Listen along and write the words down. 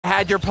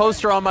had your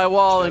poster on my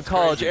wall in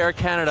college, Air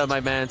Canada, my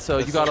man. So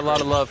you got a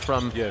lot of love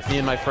from me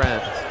and my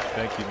friends.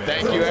 Thank you, man.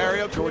 Thank you,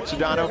 Ariel. George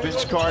Sedano,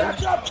 Vince Carter.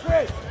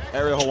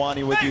 Ariel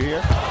Hawani with you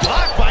here.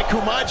 Blocked by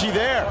Koumadje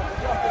there.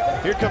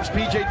 Here comes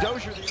PJ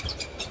Dozier.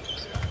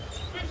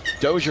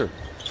 Dozier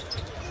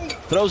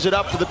throws it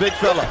up for the big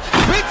fella.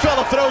 Big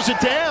fella throws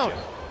it down.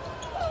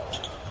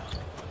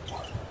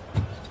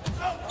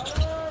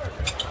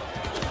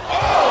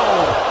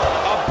 Oh,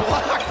 a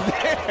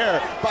block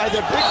there by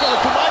the big fella.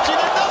 Koumadje,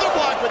 another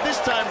block, but this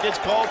time gets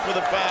called for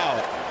the foul.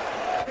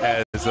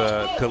 As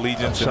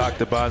collegiate shocked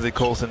that Bonzie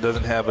Colson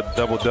doesn't have a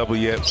double-double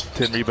yet,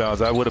 10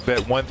 rebounds. I would have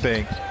bet one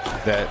thing,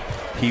 that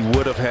he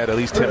would have had at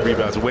least 10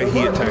 rebounds, the way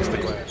he attacks the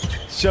glass.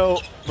 So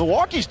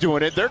Milwaukee's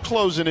doing it. They're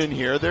closing in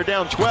here. They're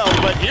down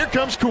 12, but here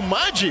comes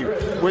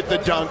Koumadje with the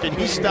dunk, and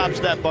he stops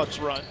that Bucks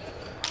run.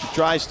 He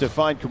tries to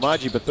find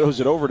Koumadje, but throws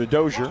it over to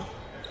Dozier.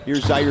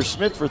 Here's Zaire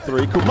Smith for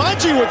three.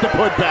 Koumadje with the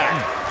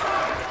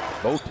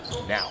putback. Both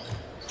now.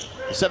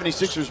 The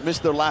 76ers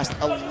missed their last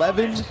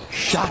 11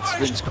 shots,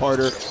 Vince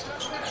Carter.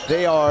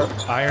 They are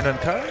iron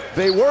uncut.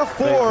 They were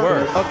 4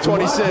 of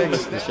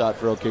 26. The shot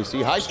for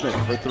OKC. Highsmith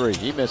for three.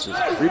 He misses.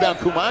 Rebound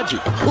Koumadje.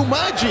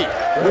 Koumadje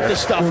with the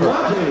stuffer.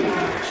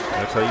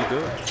 That's how you do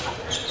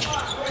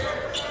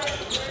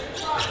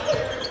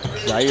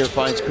it. Zaire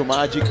finds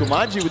Koumadje.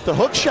 Koumadje with the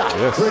hook shot.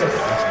 Yes,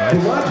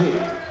 that's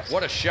nice.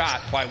 What a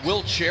shot by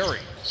Will Cherry.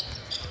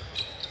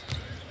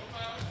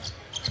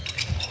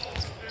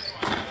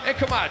 And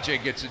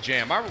Koumadje gets a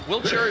jam.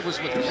 Will Cherry was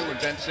with you and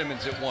Ben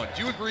Simmons at one.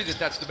 Do you agree that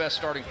that's the best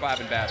starting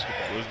five in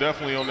basketball? It was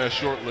definitely on that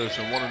short list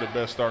and one of the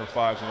best starting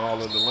fives in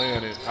all of the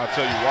land, and I'll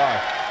tell you why.